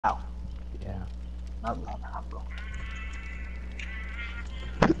Not long time ago.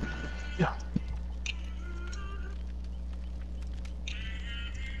 Yeah.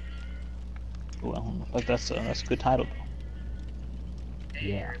 Well, like that's a good title. Hey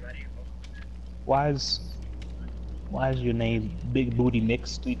Yeah. everybody. Why is your name Big Booty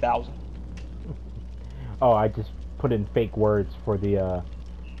Mix 3000? Oh, I just put in fake words for the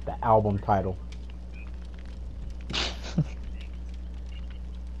album title. So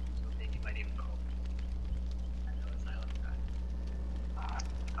maybe you might even call me. I know it's Island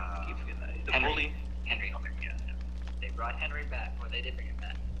Guy. Keep forgetting that. The bully. Henry. Okay, yeah. They brought Henry back, or they did bring him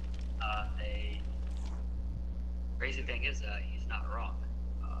back. Crazy thing is, he's not wrong.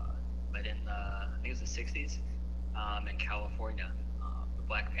 But in I think it was the '60s, in California, the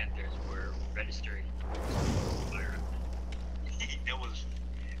Black Panthers were registered firearms. It was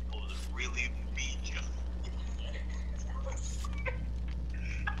really me, Joe.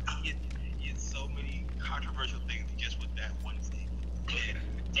 He had so many controversial things just with that one thing.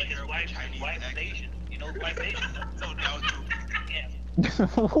 Like his wife's Asian. You know, his wife's Asian. So that was true. Yeah.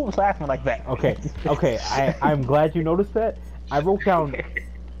 Who's laughing like that? Okay, I'm glad you noticed that. I wrote down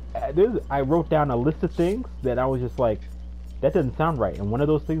a list of things that I was just like, that doesn't sound right. And one of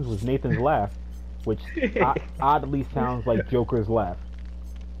those things was Nathan's laugh, which oddly sounds like Joker's laugh.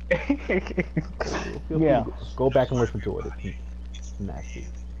 Feel free Yeah. to go back and listen to it. It's nasty.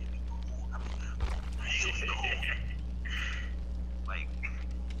 Like,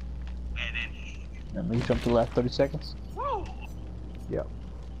 and then he. Let me jump to the last 30 seconds. Yep.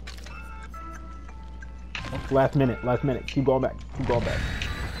 Last minute. Keep going back.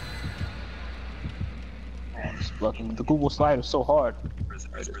 I'm just blocking. The Google slide is so hard. There's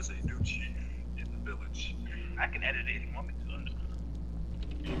a new chief in the village. I can edit it if you want me to.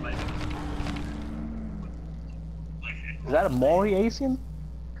 Is that a Maury Asian?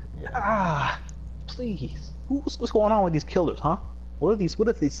 Yeah. Ah, please. What's going on with these killers, huh? What have these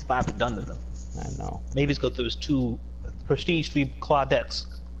survivors done to them? I know. Maybe it's because there was 2 Prestige 3 Claudettes,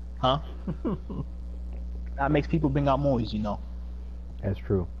 huh? That makes people bring out Maury's, you know. That's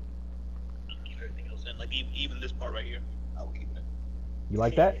true. Keep everything else in, like even this part right here. I will keep it. You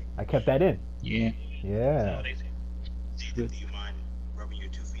like that? I kept that in. Yeah. Yeah. Nowadays. Nathan, do you mind rubbing your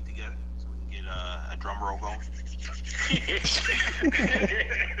 2 feet together so we can get a drum roll going?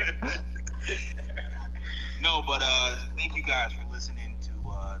 No, but thank you guys for listening to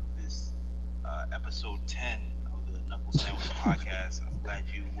this episode 10 of the Knuckle Sandwich Podcast. I'm glad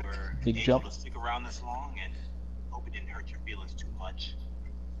you were Big able jump. to stick around this long, and hope it didn't hurt your feelings too much.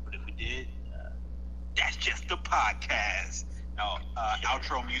 But if we did, that's just the podcast. Now,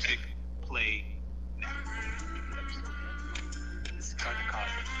 outro music play now. This is going to cause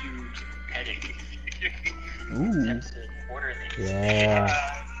a huge editing. Ooh. Episode order things.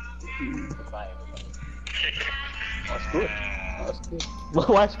 Yeah. Goodbye, everybody. That's good. That's good.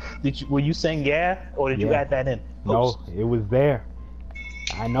 What? Were you saying yeah, or did you Yeah. add that in? No, it was there.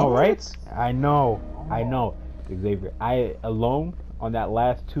 I know, What? right? I know. Xavier, I alone on that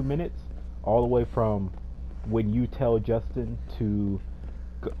last 2 minutes, all the way from when you tell Justin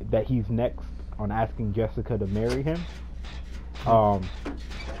that he's next on asking Jessica to marry him.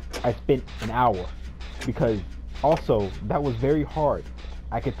 I spent an hour because also that was very hard.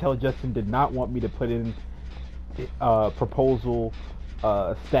 I could tell Justin did not want me to put in proposal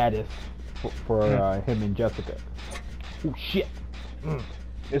status for him and Jessica. Oh shit.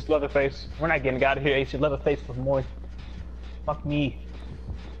 It's Leatherface. We're not getting out of here. It's Leatherface with more. Fuck me.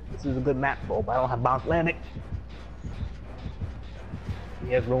 This is a good map, bro, but I don't have Bounce Atlantic.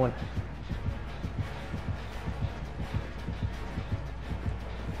 He has ruined.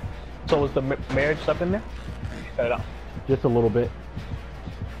 So is the marriage stuff in there? Cut it out. Just a little bit.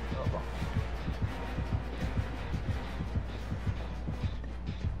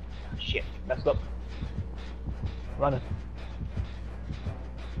 Shit, messed up. Running.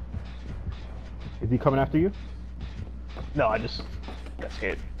 Is he coming after you? No, I just got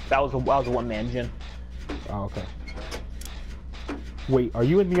scared. That was a one-man gin. Oh, okay. Wait, are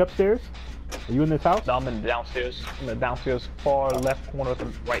you in the upstairs? Are you in this house? No, I'm in the downstairs. I'm in the downstairs far left corner of the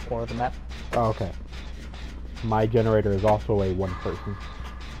right corner of the map. Oh, okay. My generator is also a one person.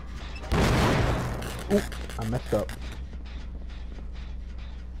 Oop, I messed up.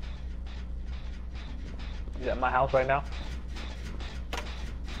 He's at my house right now.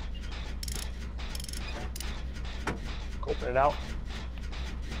 Open it out.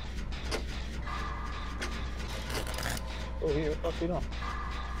 Oh, here, what the fuck you doing?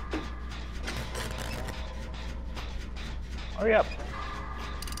 Hurry up.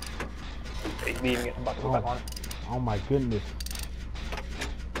 He's leaving it. I'm about to go back on it. Oh my goodness.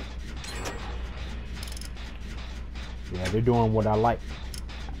 Yeah, they're doing what I like.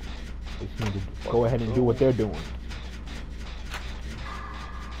 They just need to go ahead and do what they're doing.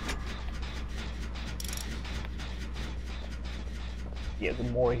 Yeah, the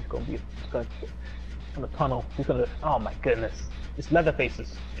more he's gonna gonna tunnel. He's gonna. Oh my goodness, it's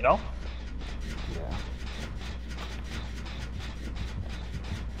Leatherfaces, you know. Yeah.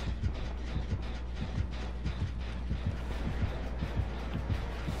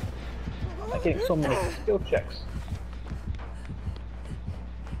 I'm not getting so many skill checks.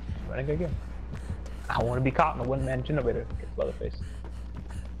 Running again. I don't want to be caught in a one-man generator against Leatherface.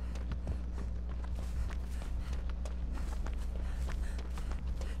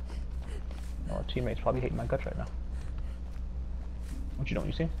 Our teammates probably hate my guts right now. What you doing?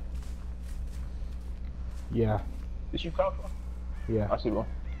 You see? Yeah. Is you crouch? Yeah. I see one.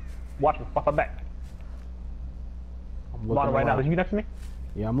 Watch me. Pop back. I'm I'm on right now. around. Is you next to me?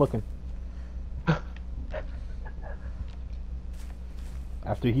 Yeah, I'm looking.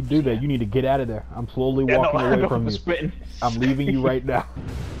 After he do that, you need to get out of there. I'm slowly walking away from you. Sprinting. I'm leaving you right now.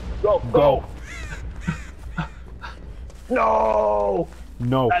 Go. Go. No.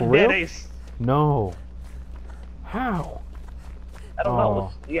 No, That for real? dead ace. No. How? I don't Oh.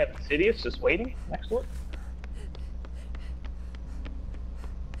 know. You got Sidious just waiting next to it.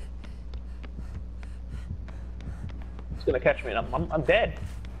 It's gonna catch me, and I'm dead.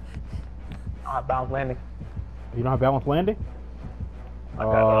 I don't have balance landing. You don't have balance landing? I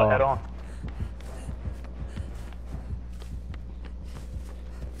got head on.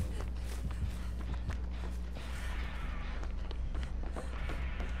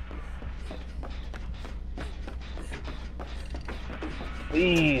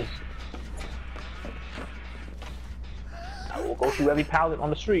 Please. I will go through every pallet on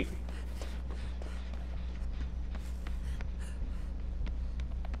the street.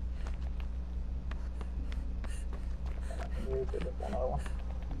 Another one.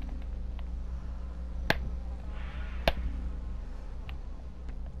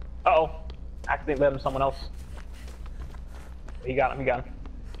 Uh-oh. Accidentally led him someone else. He got him,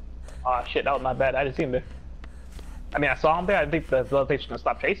 Ah, shit, that was my bad. I didn't see him there. I mean, I saw him there. I think the Leatherface is gonna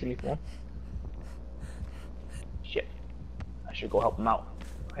stop chasing me for him. Shit. I should go help him out.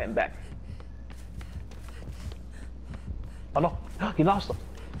 Heading back. Oh no, he lost him.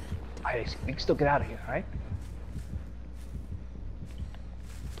 Alright, we can still get out of here, alright?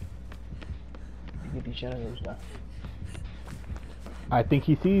 Get these generators done. I think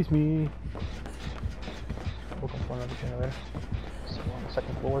he sees me. Looking for another generator. So on the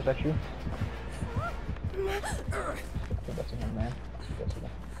second floor, is that you? I think that's him, man. That's him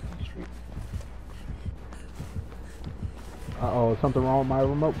on the street. Uh-oh, something wrong with my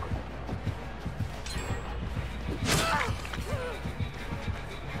remote.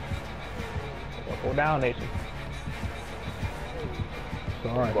 Go down, Nathan.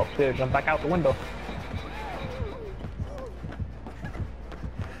 Sorry. Go upstairs, jump back out the window.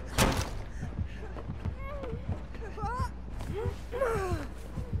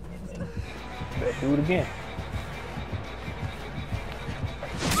 Better do it again.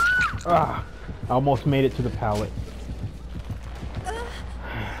 Ah, I almost made it to the pallet.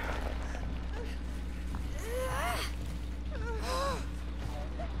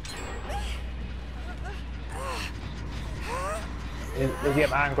 Does he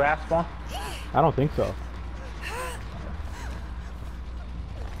have iron grasp on? I don't think so.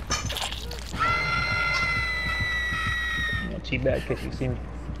 You know, teabag in case you see me.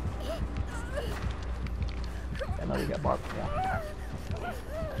 I know you got barbed. Yeah.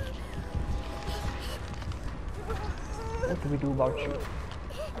 What can we do about you?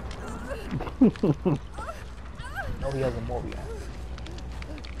 No, he has a Mobius.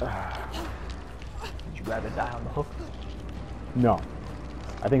 Would you rather die on the hook? No.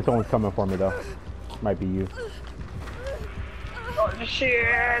 I think someone's coming for me though. Might be you. Oh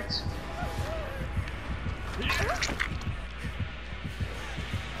shit!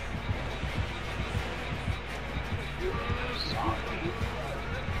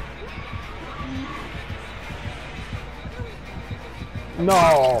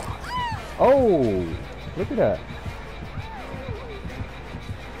 No! Oh! Look at that.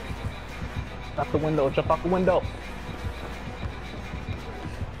 Out the window, jump out the window.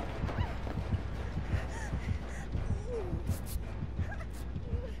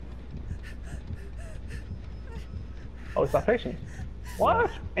 Oh, he's not facing.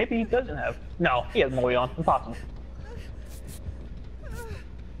 What? Maybe he doesn't have. No, he has Mori on. Impossible.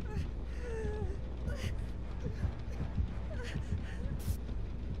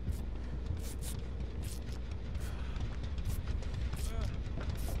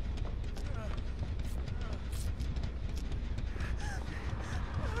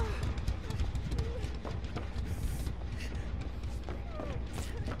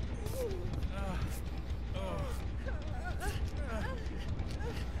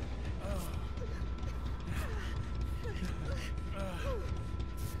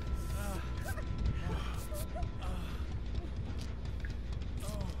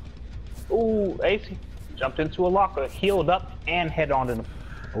 Ooh, AC. Jumped into a locker, healed up, and head on him.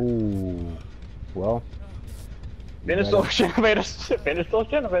 Ooh. Well. Finish better- those generators. Finish those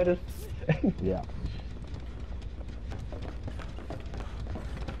generators. Yeah.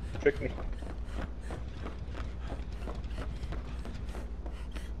 Trick me.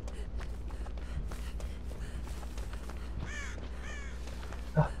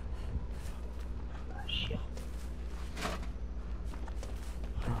 Ah, shit.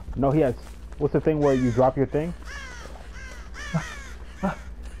 No, he has. What's the thing where you drop your thing?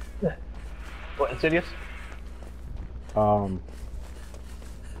 What, Insidious? Um.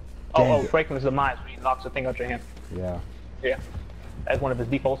 Oh, Dang. breaking his demise when he knocks the thing out your hand. Yeah. Yeah. That's one of his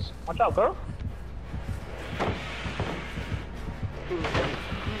defaults. Watch out, girl.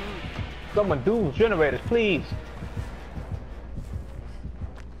 Someone do generators, please.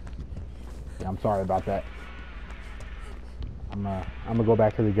 Yeah. I'm sorry about that. I'm gonna go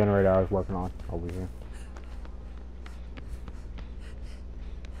back to the generator I was working on over here.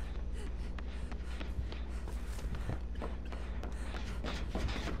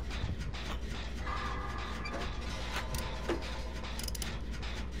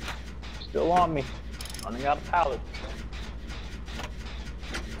 Still on me. Running out of pallets.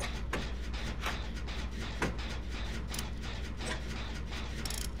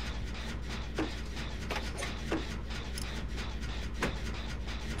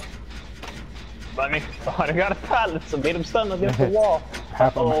 Running. Running out of pallets. I made him stun against the wall.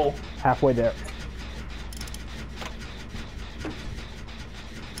 Oh. Halfway there.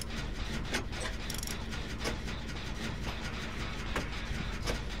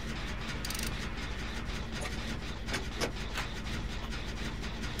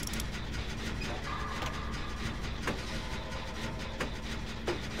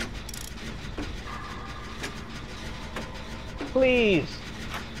 Please.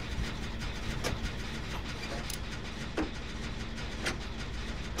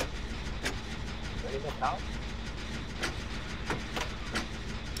 Ready to go out?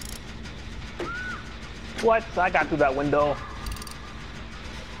 What? I got through that window.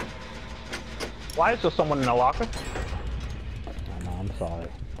 Why is there someone in the locker? Oh, no, I'm sorry.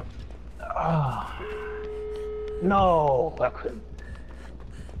 No. I couldn't.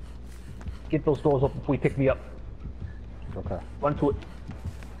 Get those doors open before you pick me up. Okay. Run to it.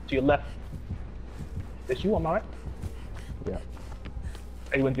 To your left. This you, am I right? Yeah.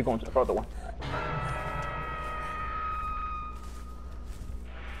 Or you went to go into the further one?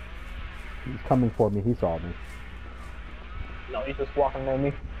 He's coming for me. He saw me. No, he's just walking near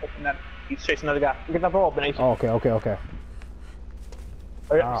me. He's chasing another guy. Get that door open, AC. Oh, okay, okay, okay.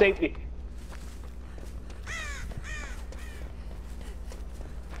 Hurry up, Ah. safety.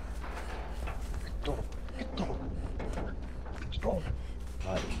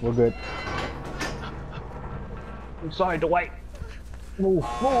 Alright, we're good. I'm sorry, Dwight. Move,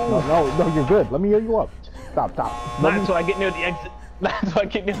 No, move. no, you're good. Let me heal you up. Stop, stop. Let Not me... until I get near the exit. Not until I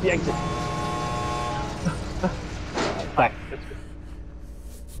get near the exit. Alright, let's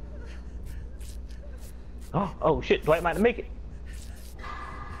go. Oh shit, Dwight might make it.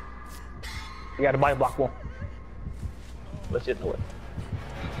 You got a body block one. Let's hit the way.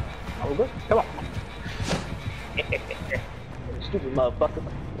 Oh, we're good. Come on. Stupid motherfucker.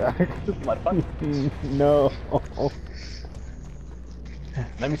 Stupid motherfucker. No.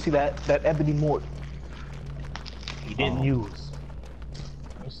 Let me see that ebony mort he didn't use.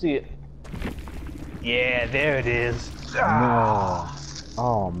 Let me see it. Yeah, there it is. No.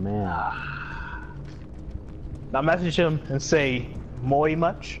 Oh, man. Now message him and say, "Moi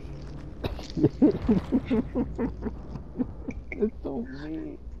much?" It's so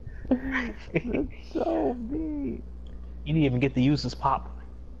mean. It's so mean. You didn't even get to use this pop.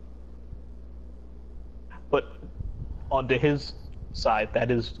 But onto his side,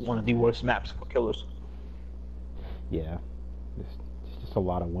 that is one of the worst maps for killers. Yeah. It's just a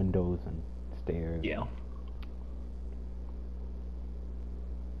lot of windows and stairs. Yeah.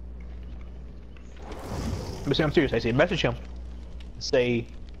 But see, I'm serious. I say message him. Say,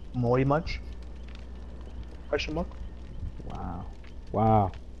 "Moi much?" Question mark. Wow.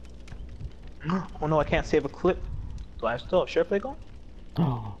 Wow. Oh no, I can't save a clip. Do I still have SharePlay going?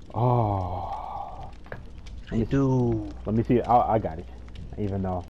 Oh. I do. Let me see. I got it. Even though